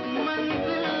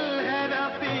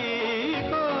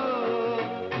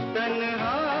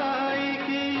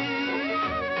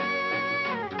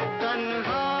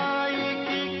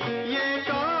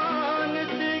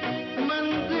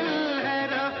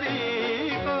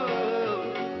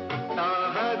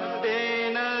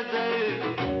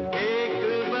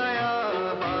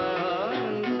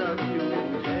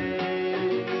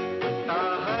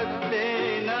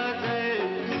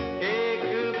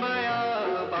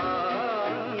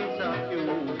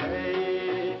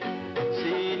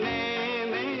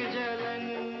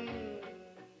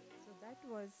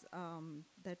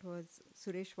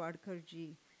Suresh Wadkar ji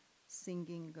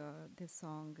singing this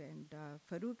song and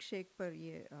Farooq Shaikh पर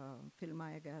ये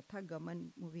फिल्माया गया था गमन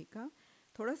मूवी का.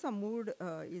 थोड़ा सा mood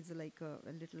is like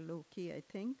a little low key I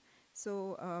think. So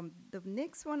the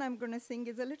next one I'm going to sing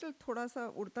is a little थोड़ा सा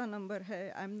उड़ता नंबर है.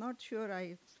 I'm not sure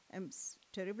I am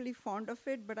terribly fond of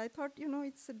it, but I thought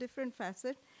it's a different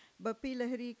facet. Bappi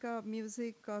Lahiri का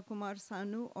music Kumar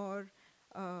Sanu और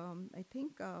I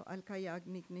think Alka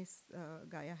Yagnik ने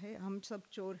गाया है. हम सब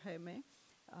चोर है मैं.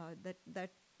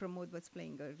 That Pramod was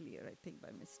playing earlier I think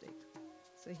by mistake.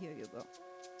 So here you go.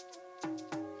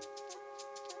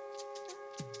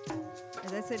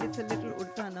 As I said, it's a little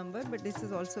urta number, but this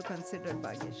is also considered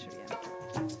Bhagyashri.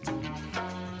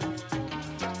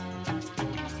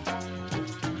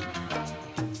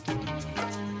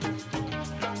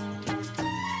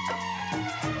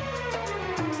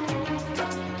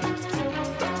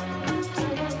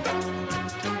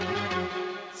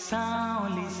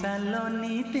 सांवली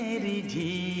सलोनी तेरी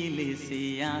झील सी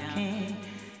आंखें,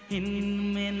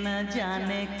 इनमें न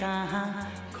जाने कहाँ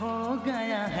खो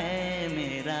गया है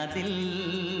मेरा दिल.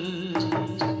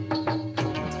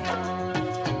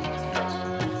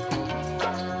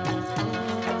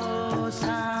 ओ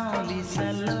सांवली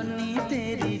सलोनी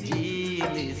तेरी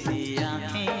झील सी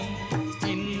आंखें,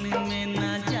 इनमें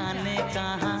न जाने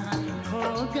कहाँ खो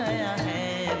गया है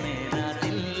मेरा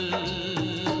दिल.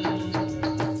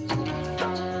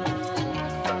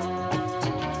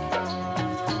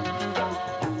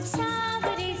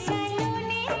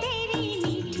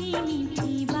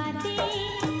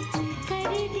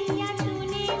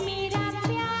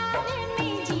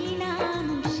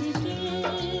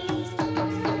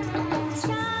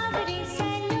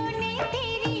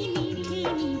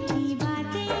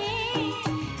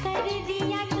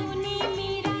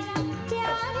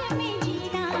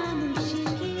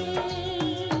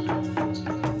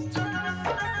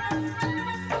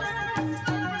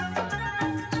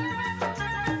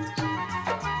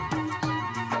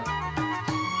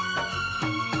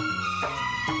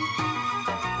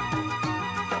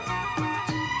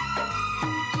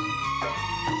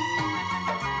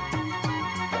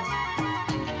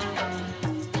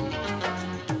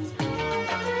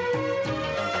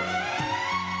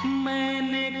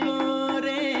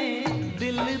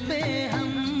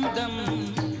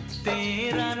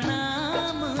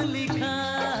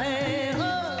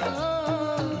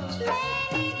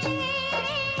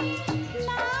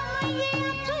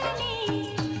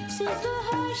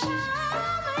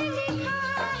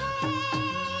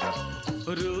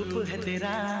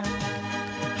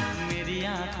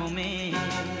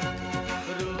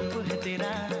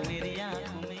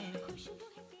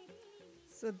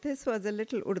 So this was a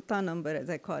little urta number, as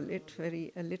I call it,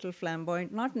 a little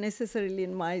flamboyant, not necessarily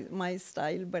in my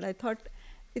style, but I thought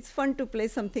it's fun to play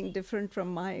something different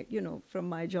from my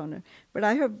genre. But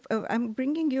I'm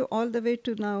bringing you all the way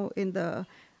to now in the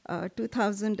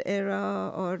 2000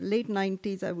 era or late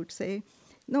 90s, I would say.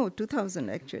 No, 2000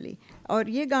 actually. और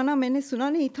ये गाना मैंने सुना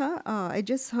नहीं था. I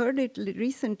just heard it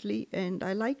recently and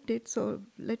I liked it. So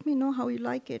let me know how you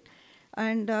like it.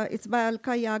 And it's by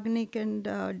Alka Yagnik and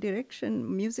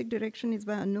music direction is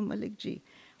by Anu Malik ji.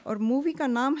 और movie का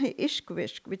नाम है Ishq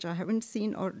Vishq, which I haven't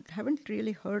seen or haven't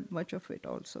really heard much of it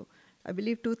also. I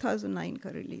believe 2009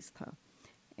 का release था.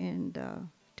 And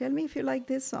tell me if you like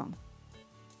this song.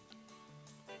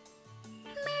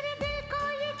 मेरे दिल को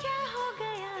ये क्या हो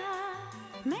गया,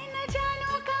 मैं न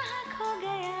जानूं कहाँ खो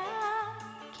गया,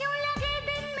 क्यों लगे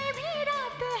दिन में भी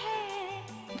रात है,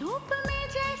 धूप में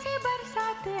जैसे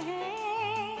बरसात है,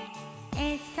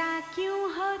 ऐसा क्यों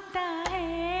होता है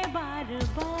बार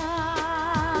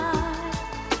बार,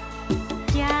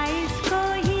 क्या इसको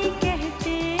ही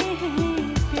कहते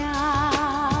हैं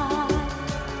प्यार.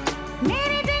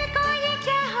 मेरे दिल को ये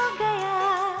क्या हो गया,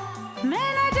 मैं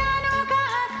न जानूं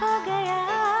कहाँ खो गया,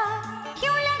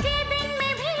 क्यों लगे दिन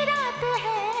में भी रात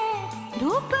है,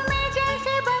 धूप में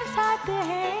जैसे बरसात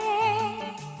है,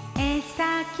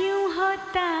 ऐसा क्यों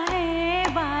होता है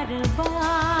बार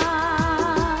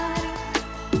बार,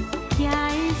 क्या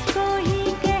इसको ही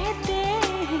कहते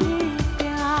हैं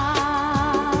प्यार.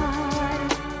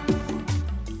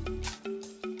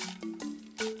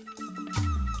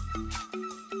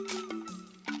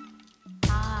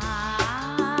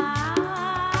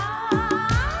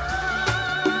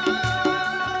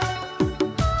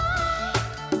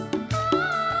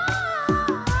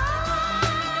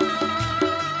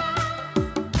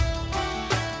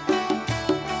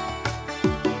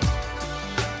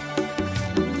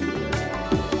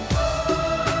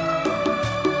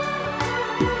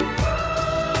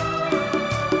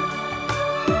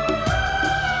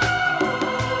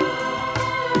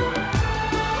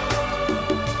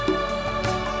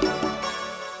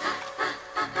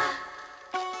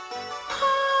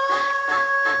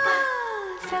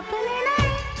 चलने लगे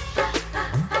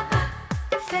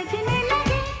सजने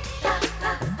लगे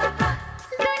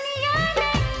दुनिया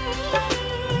नहीं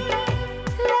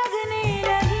लगने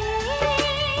लगी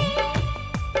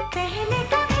पहले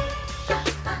कभी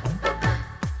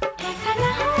ऐसा न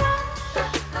हुआ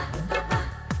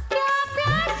क्या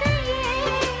प्यास ये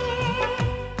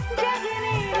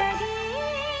जगने लगी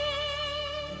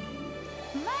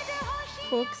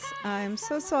Folks, I am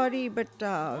so sorry, but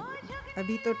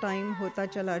अभी तो टाइम होता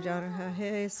चला जा रहा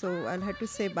है, so I'll have to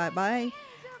say bye-bye.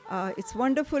 It's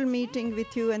wonderful meeting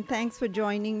with you, and thanks for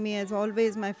joining me. As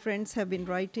always, my friends have been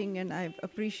writing, and I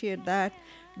appreciate that.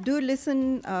 Do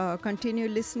listen, continue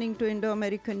listening to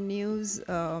Indo-American News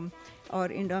or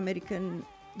Indo-American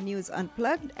News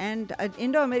Unplugged, and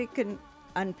Indo-American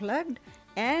Unplugged,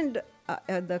 and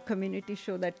the community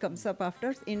show that comes up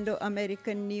after,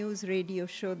 Indo-American News radio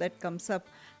show that comes up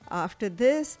after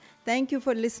this. Thank you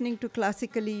for listening to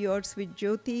Classically Yours with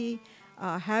Jyoti.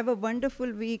 Have a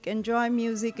wonderful week. Enjoy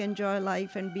music, enjoy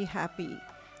life, and be happy.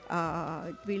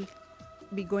 We'll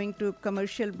be going to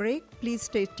commercial break. Please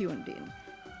stay tuned in.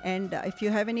 And if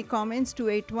you have any comments,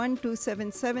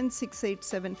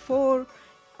 281-277-6874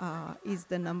 is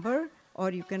the number.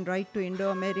 Or you can write to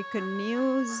Indo-American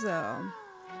News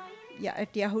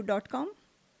at yahoo.com.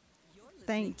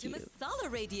 Thank you.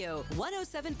 Masala Radio,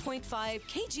 107.5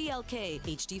 KGLK,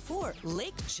 HD4,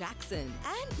 Lake Jackson,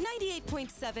 and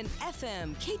 98.7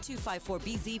 FM,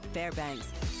 K254BZ, Fairbanks.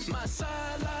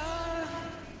 Masala.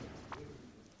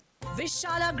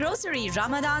 Vishala Grocery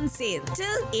Ramadan sale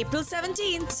till April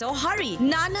 17th. So hurry.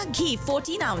 Nana ghee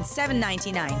 14 ounce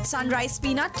 $7.99. Sunrise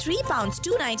peanut 3 pounds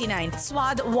 $2.99.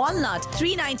 Swad walnut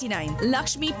 $3.99.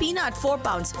 Lakshmi peanut 4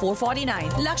 pounds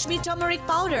 $4.49. Lakshmi turmeric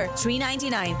powder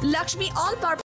 $3.99. Lakshmi all purpose